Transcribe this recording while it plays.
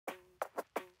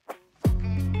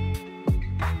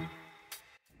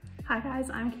Hi guys,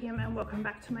 I'm Kim and welcome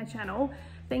back to my channel.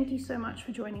 Thank you so much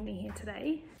for joining me here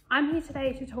today. I'm here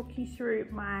today to talk you through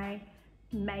my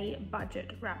May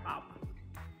budget wrap up.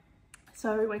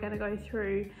 So we're going to go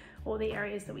through all the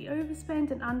areas that we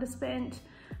overspent and underspent.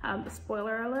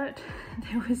 Spoiler alert,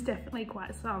 there was definitely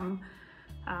quite some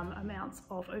amounts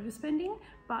of overspending,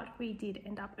 but we did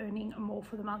end up earning more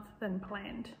for the month than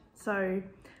planned. So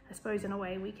I suppose in a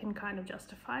way we can kind of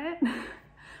justify it.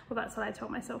 Well, that's what I tell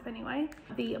myself anyway.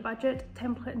 The budget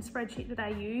template and spreadsheet that I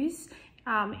use,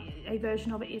 a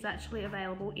version of it is actually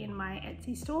available in my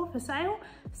Etsy store for sale.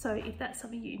 So if that's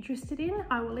something you're interested in,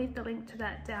 I will leave the link to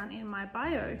that down in my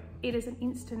bio. It is an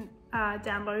instant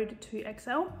download to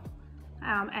Excel.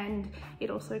 And it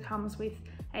also comes with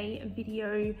a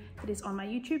video that is on my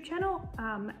YouTube channel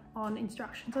on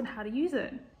instructions on how to use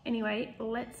it. Anyway,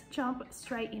 let's jump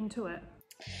straight into it.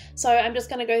 So I'm just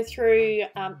going to go through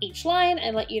each line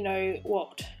and let you know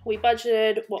what we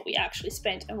budgeted, what we actually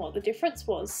spent and what the difference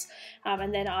was.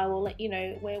 And then I will let you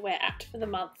know where we're at for the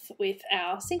month with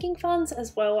our sinking funds,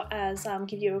 as well as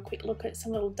give you a quick look at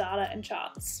some little data and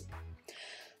charts.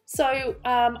 So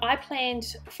I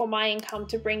planned for my income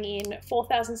to bring in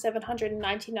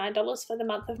 $4,799 for the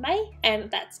month of May, and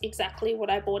that's exactly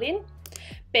what I bought in.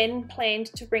 Ben planned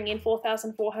to bring in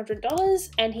 $4,400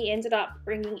 and he ended up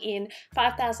bringing in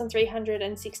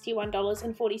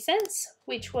 $5,361.40,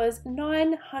 which was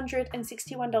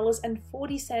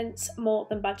 $961.40 more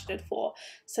than budgeted for.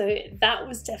 So that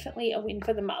was definitely a win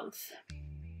for the month.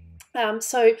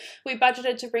 So we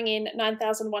budgeted to bring in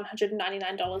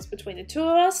 $9,199 between the two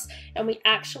of us, and we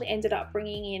actually ended up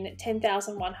bringing in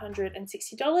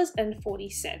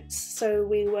 $10,160.40. So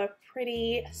we were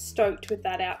pretty stoked with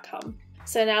that outcome.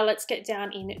 So now let's get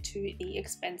down into the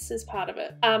expenses part of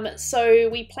it. So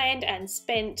we planned and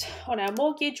spent on our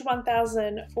mortgage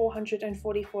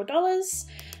 $1,444.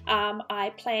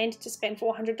 I planned to spend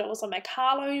 $400 on my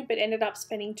car loan, but ended up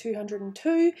spending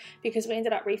 $202 because we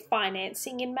ended up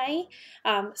refinancing in May.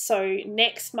 So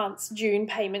next month's June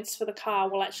payments for the car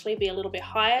will actually be a little bit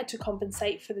higher to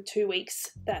compensate for the 2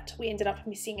 weeks that we ended up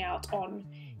missing out on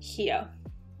here.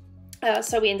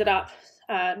 So we ended up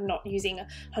not using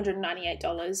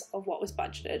 $198 of what was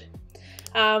budgeted.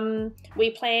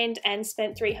 We planned and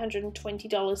spent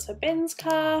 $320 for Ben's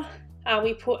car.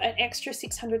 We put an extra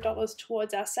 $600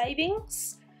 towards our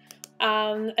savings,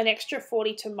 an extra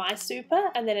 $40 to my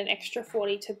super, and then an extra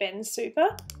 $40 to Ben's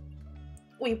super.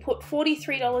 We put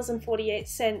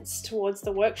 $43.48 towards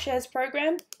the WorkShares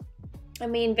program,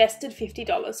 and we invested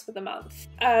 $50 for the month.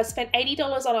 Spent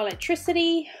 $80 on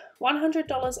electricity,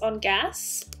 $100 on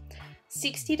gas,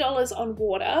 $60 on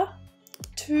water,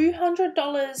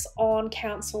 $200 on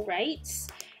council rates,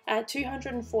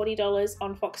 $240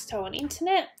 on Foxtel and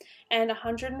internet, and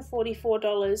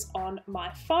 $144 on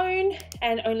my phone,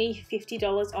 and only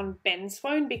 $50 on Ben's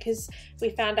phone because we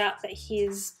found out that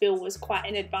his bill was quite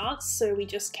in advance, so we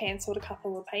just cancelled a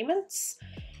couple of payments.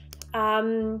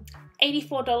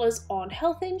 $84 on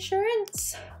health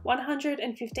insurance,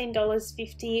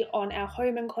 $115.50 on our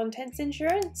home and contents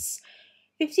insurance,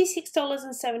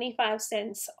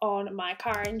 $56.75 on my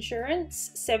car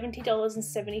insurance,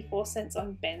 $70.74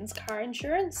 on Ben's car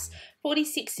insurance,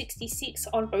 $46.66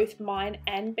 on both mine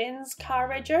and Ben's car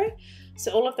rego.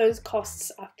 So all of those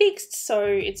costs are fixed, so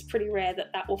it's pretty rare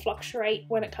that that will fluctuate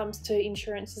when it comes to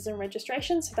insurances and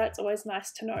registration, so that's always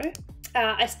nice to know.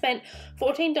 I spent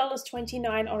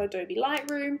 $14.29 on Adobe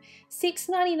Lightroom,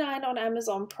 $6.99 on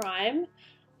Amazon Prime,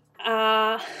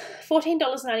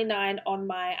 $14.99 on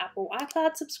my Apple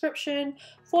iCloud subscription,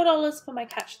 $4 for my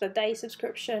Catch the Day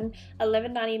subscription,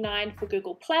 $11.99 for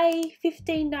Google Play,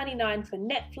 $15.99 for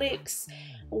Netflix,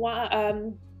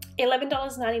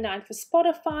 $11.99 for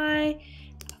Spotify,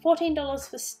 $14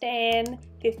 for Stan,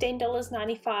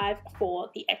 $15.95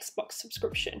 for the Xbox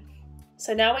subscription.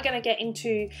 So now we're going to get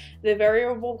into the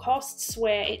variable costs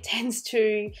where it tends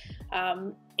to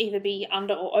either be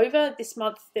under or over. This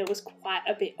month there was quite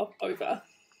a bit of over.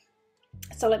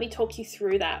 So let me talk you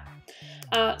through that.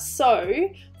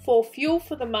 So for fuel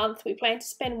for the month, we planned to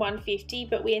spend $150,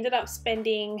 but we ended up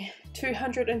spending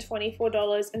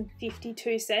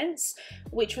 $224.52,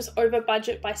 which was over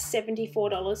budget by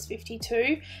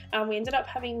 $74.52. We ended up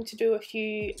having to do a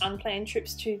few unplanned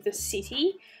trips to the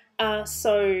city.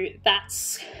 So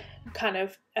that's kind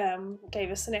of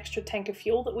gave us an extra tank of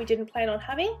fuel that we didn't plan on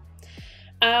having.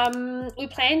 We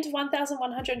planned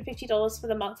 $1,150 for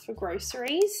the month for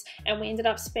groceries, and we ended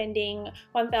up spending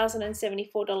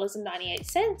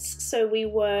 $1,074.98, so we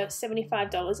were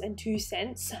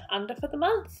 $75.02 under for the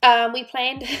month. We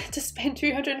planned to spend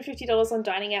 $250 on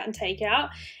dining out and takeout,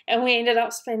 and we ended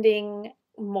up spending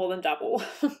more than double.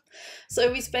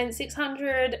 So we spent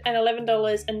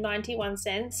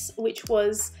 $611.91, which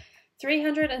was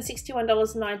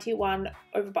 $361.91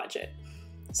 over budget.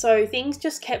 So things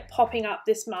just kept popping up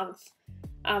this month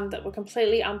that were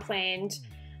completely unplanned,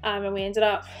 and we ended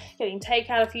up getting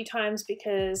takeout a few times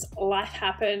because life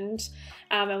happened,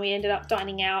 and we ended up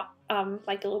dining out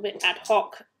like a little bit ad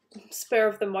hoc, spur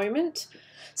of the moment.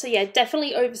 So yeah,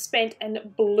 definitely overspent and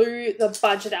blew the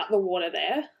budget out the water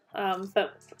there,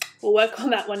 but we'll work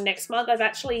on that one next month. I've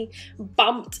actually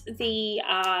bumped the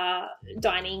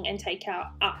dining and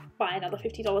takeout up by another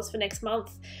 $50 for next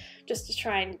month, just to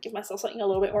try and give myself something a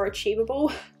little bit more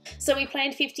achievable. So we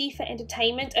planned $50 for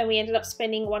entertainment, and we ended up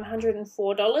spending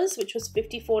 $104, which was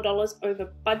 $54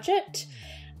 over budget.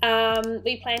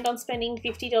 We planned on spending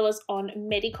 $50 on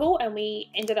medical, and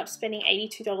we ended up spending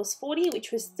 $82.40,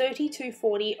 which was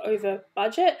 $32.40 over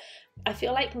budget. I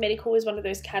feel like medical is one of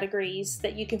those categories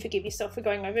that you can forgive yourself for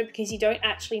going over because you don't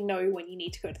actually know when you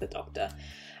need to go to the doctor.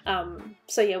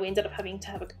 So yeah, we ended up having to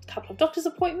have a couple of doctor's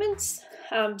appointments,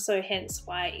 so hence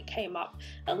why it came up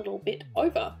a little bit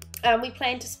over. We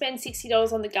planned to spend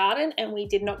 $60 on the garden, and we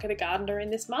did not get a gardener in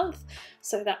this month,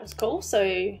 so that was cool.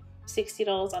 So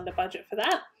 $60 under budget for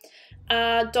that.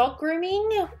 Dog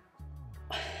grooming,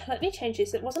 let me change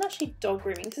this. It wasn't actually dog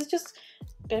grooming. This is just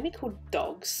going to be called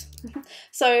dogs.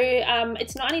 So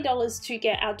it's $90 to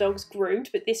get our dogs groomed,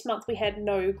 but this month we had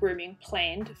no grooming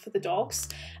planned for the dogs,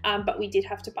 but we did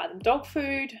have to buy them dog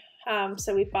food.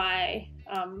 So we buy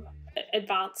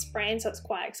advanced brand, so it's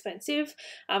quite expensive.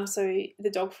 So the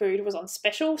dog food was on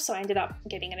special, so I ended up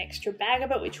getting an extra bag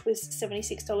of it, which was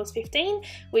 $76.15,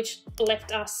 which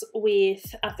left us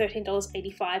with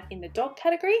 $13.85 in the dog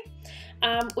category.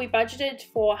 We budgeted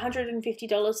for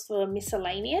 $150 for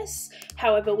miscellaneous,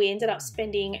 however we ended up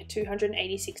spending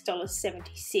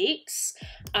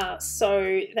 $286.76,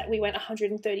 so that we went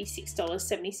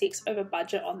 $136.76 over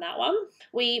budget on that one.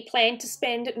 We planned to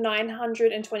spend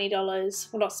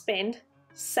 $920, well, not spend,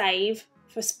 save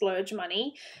for splurge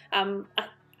money.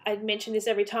 I mention this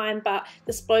every time, but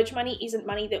the splurge money isn't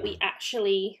money that we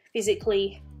actually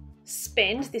physically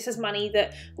spend. This is money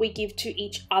that we give to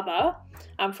each other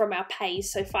from our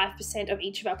pays. So 5% of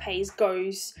each of our pays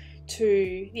goes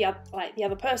to the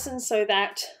other person, so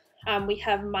that we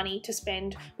have money to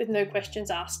spend with no questions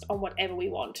asked on whatever we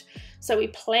want. So we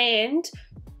planned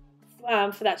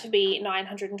for that to be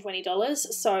 $920.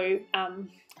 So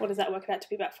what does that work out to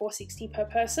be? About $460 per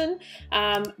person.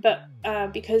 But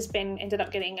because Ben ended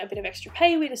up getting a bit of extra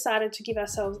pay, we decided to give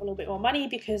ourselves a little bit more money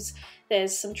because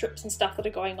there's some trips and stuff that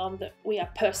are going on that we are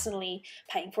personally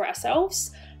paying for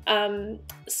ourselves.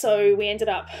 So we ended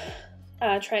up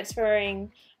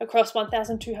transferring across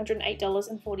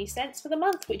 $1,208.40 for the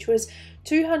month, which was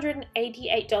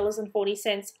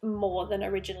 $288.40 more than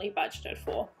originally budgeted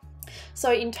for.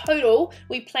 So in total,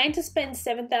 we planned to spend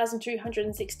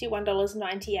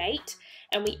 $7,261.98,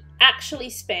 and we actually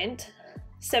spent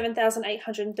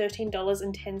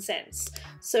 $7,813.10.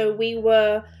 So we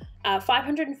were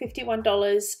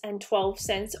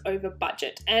 $551.12 over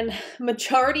budget, and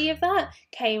majority of that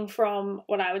came from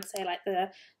what I would say like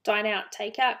the dine out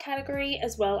takeout category,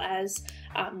 as well as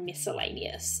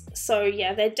miscellaneous. So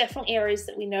yeah, they're definitely areas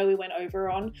that we know we went over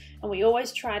on, and we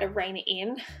always try to rein it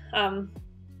in.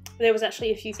 There was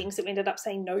actually a few things that we ended up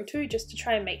saying no to, just to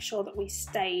try and make sure that we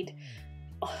stayed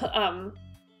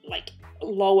like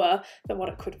lower than what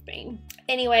it could have been.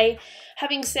 Anyway,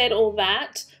 having said all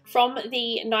that, from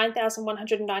the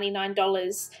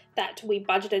 $9,199 that we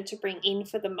budgeted to bring in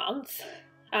for the month,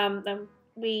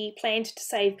 we planned to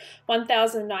save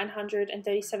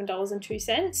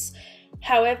 $1,937.02.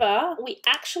 However, we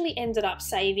actually ended up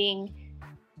saving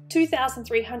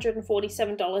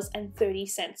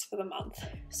 $2,347.30 for the month.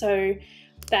 So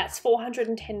that's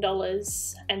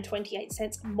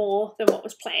 $410.28 more than what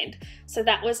was planned. So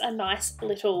that was a nice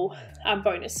little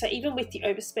bonus. So even with the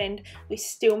overspend, we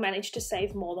still managed to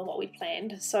save more than what we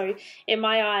planned. So in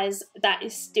my eyes, that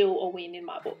is still a win in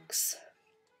my books.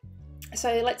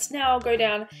 So let's now go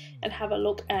down and have a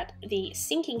look at the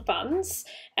sinking funds,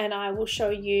 and I will show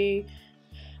you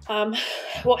how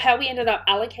we ended up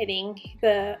allocating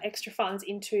the extra funds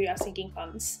into our sinking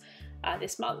funds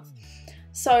this month.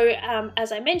 So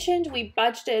as I mentioned, we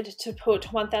budgeted to put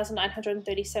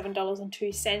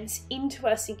 $1,937.02 into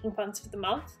our sinking funds for the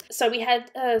month. So we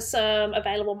had some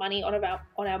available money on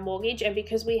our mortgage, and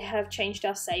because we have changed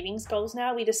our savings goals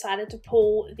now, we decided to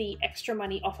pull the extra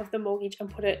money off of the mortgage and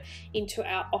put it into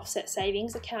our offset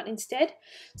savings account instead.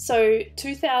 So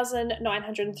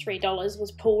 $2,903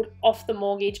 was pulled off the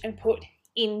mortgage and put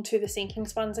into the sinking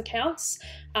funds accounts.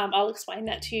 I'll explain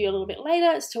that to you a little bit later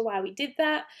as to why we did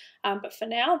that, but for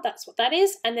now that's what that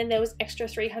is. And then there was extra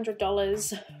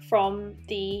 $300 from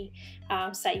the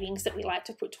savings that we like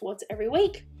to put towards every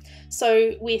week.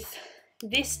 So with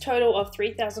this total of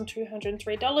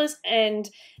 $3,203 and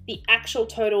the actual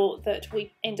total that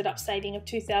we ended up saving of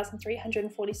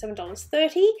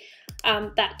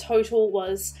 $2,347.30, that total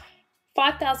was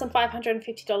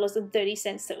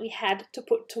 $5,550.30 that we had to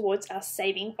put towards our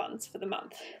saving funds for the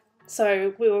month.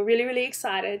 So we were really, really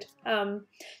excited to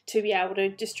be able to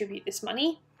distribute this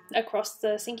money across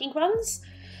the sinking funds.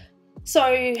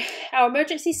 So our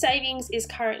emergency savings is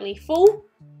currently full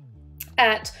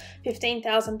at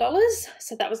 $15,000,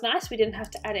 so that was nice. We didn't have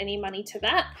to add any money to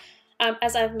that.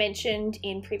 As I've mentioned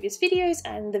in previous videos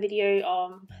and the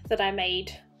video that I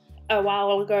made a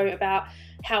while ago about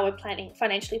how we're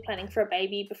financially planning for a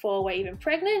baby before we're even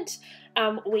pregnant,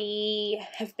 we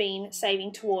have been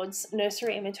saving towards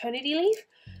nursery and maternity leave.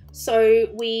 So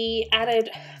we added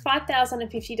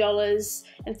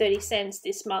 $5,050.30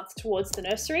 this month towards the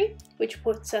nursery, which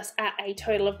puts us at a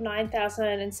total of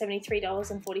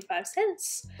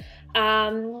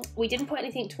 $9,073.45. We didn't put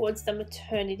anything towards the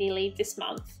maternity leave this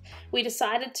month. We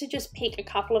decided to just pick a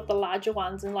couple of the larger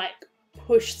ones and like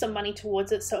push some money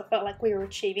towards it, so it felt like we were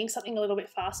achieving something a little bit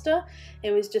faster.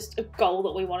 It was just a goal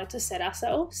that we wanted to set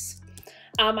ourselves.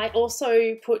 I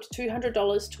also put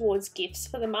 $200 towards gifts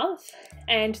for the month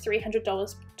and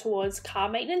 $300 towards car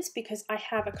maintenance because I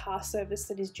have a car service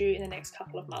that is due in the next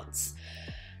couple of months.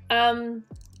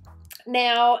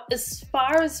 Now, as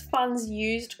far as funds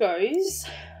used goes,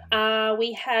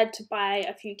 we had to buy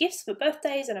a few gifts for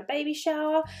birthdays and a baby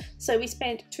shower, so we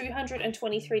spent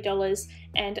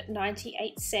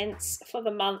 $223.98 for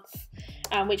the month,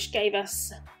 which gave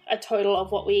us a total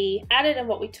of what we added and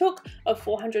what we took of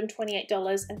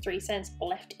 $428.03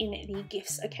 left in the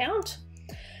gifts account.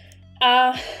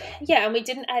 Yeah, and we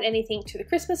didn't add anything to the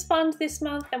Christmas fund this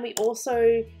month, and we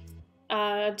also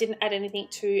didn't add anything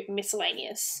to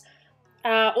miscellaneous.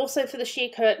 Also for the sheer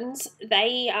curtains,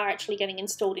 they are actually getting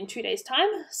installed in 2 days' time,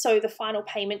 so the final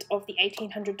payment of the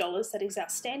 $1,800 that is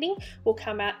outstanding will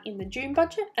come out in the June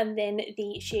budget, and then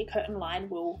the sheer curtain line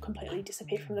will completely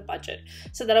disappear from the budget.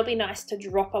 So that'll be nice to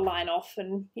drop a line off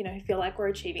and, you know, feel like we're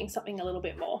achieving something a little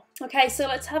bit more. Okay, so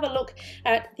let's have a look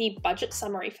at the budget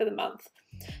summary for the month.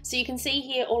 So you can see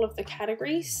here all of the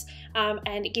categories,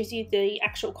 and it gives you the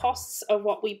actual costs of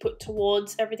what we put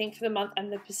towards everything for the month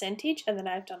and the percentage, and then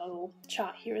I've done a little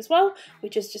chart here as well,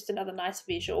 which is just another nice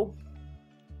visual.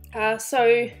 So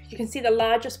you can see the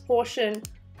largest portion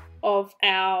of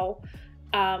our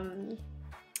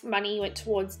money went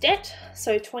towards debt,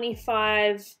 so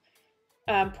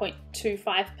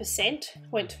 25.25%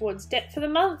 went towards debt for the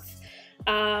month.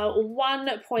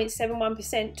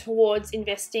 1.71% towards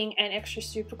investing and extra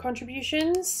super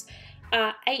contributions,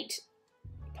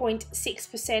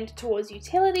 8.6% towards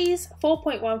utilities,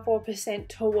 4.14%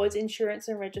 towards insurance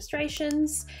and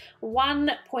registrations,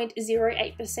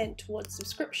 1.08% towards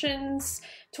subscriptions,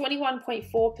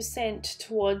 21.4%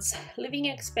 towards living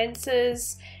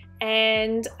expenses,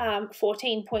 and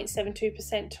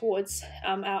 14.72% towards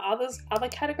our other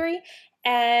category,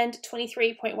 and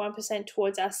 23.1%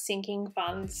 towards our sinking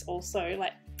funds, also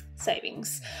like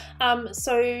savings.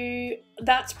 So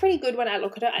that's pretty good when I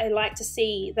look at it. I like to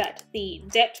see that the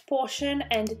debt portion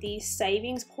and the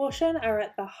savings portion are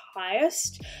at the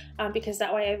highest, because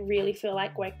that way I really feel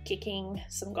like we're kicking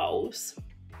some goals.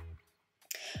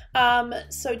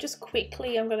 So just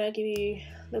quickly, I'm going to give you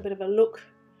a little bit of a look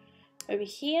over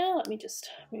here. Let me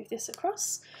just move this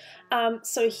across.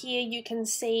 So here you can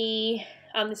see,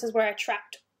 this is where I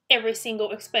tracked every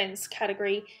single expense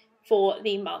category for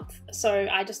the month. So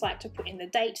I just like to put in the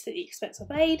date that the expense was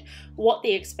made, what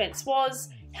the expense was,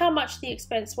 how much the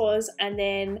expense was, and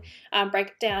then break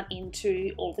it down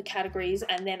into all the categories,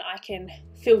 and then I can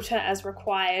filter as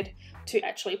required to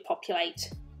actually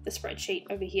populate the spreadsheet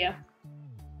over here.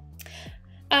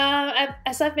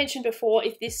 As I've mentioned before,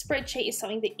 if this spreadsheet is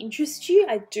something that interests you,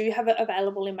 I do have it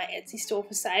available in my Etsy store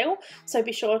for sale, so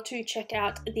be sure to check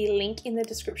out the link in the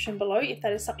description below if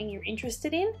that is something you're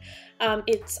interested in.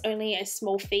 It's only a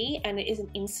small fee, and it is an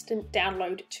instant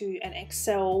download to an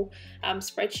Excel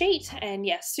spreadsheet, and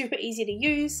yeah, super easy to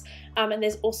use. And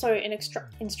there's also an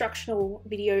instructional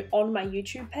video on my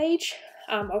YouTube page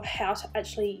of how to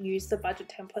actually use the budget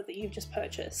template that you've just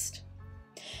purchased.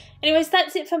 Anyways,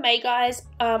 that's it for May, guys.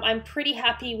 I'm pretty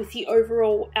happy with the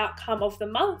overall outcome of the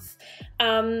month.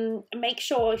 Make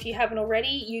sure, if you haven't already,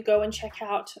 you go and check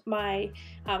out my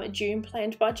June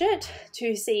planned budget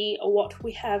to see what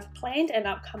we have planned and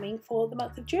upcoming for the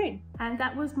month of June. And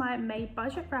that was my May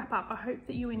budget wrap up. I hope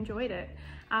that you enjoyed it.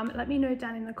 Let me know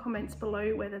down in the comments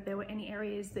below whether there were any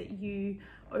areas that you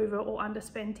over or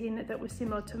underspent in that were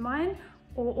similar to mine,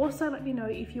 or also let me know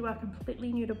if you are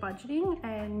completely new to budgeting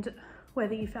and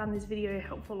whether you found this video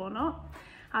helpful or not.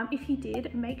 If you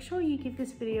did, make sure you give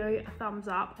this video a thumbs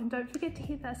up, and don't forget to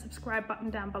hit that subscribe button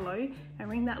down below and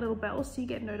ring that little bell so you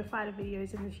get notified of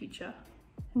videos in the future.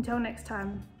 Until next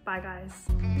time, bye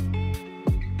guys.